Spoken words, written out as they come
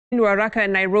Ruaraka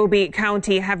and Nairobi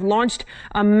County have launched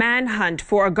a manhunt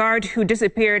for a guard who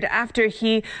disappeared after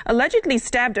he allegedly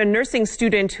stabbed a nursing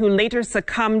student who later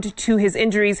succumbed to his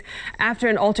injuries after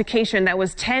an altercation that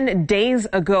was 10 days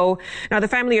ago. Now, the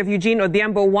family of Eugene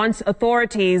Odhiambo wants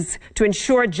authorities to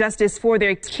ensure justice for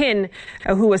their kin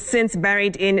who was since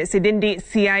buried in Sidindi,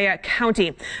 Siaya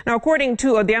County. Now, according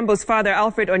to Odhiambo's father,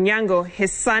 Alfred Onyango,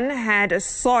 his son had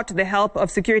sought the help of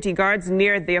security guards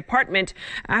near the apartment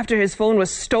after his phone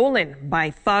was stolen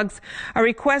by thugs, a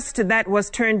request that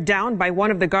was turned down by one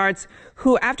of the guards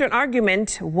who, after an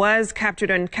argument, was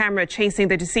captured on camera chasing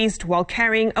the deceased while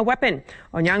carrying a weapon.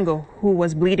 Onyango, who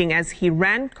was bleeding as he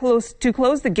ran close to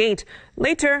close the gate,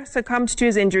 later succumbed to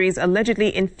his injuries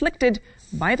allegedly inflicted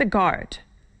by the guard.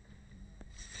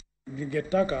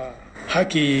 Ningetaka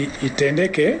haki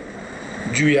itendeke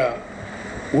juu ya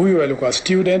huyu alikuwa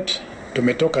student,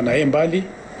 tumetoka naye mbali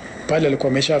pale,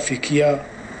 alikuwa ameshafikia.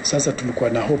 Sasa tulikuwa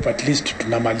na hope at least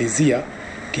tunamalizia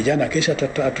kijana, kesha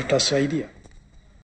tutasaidia.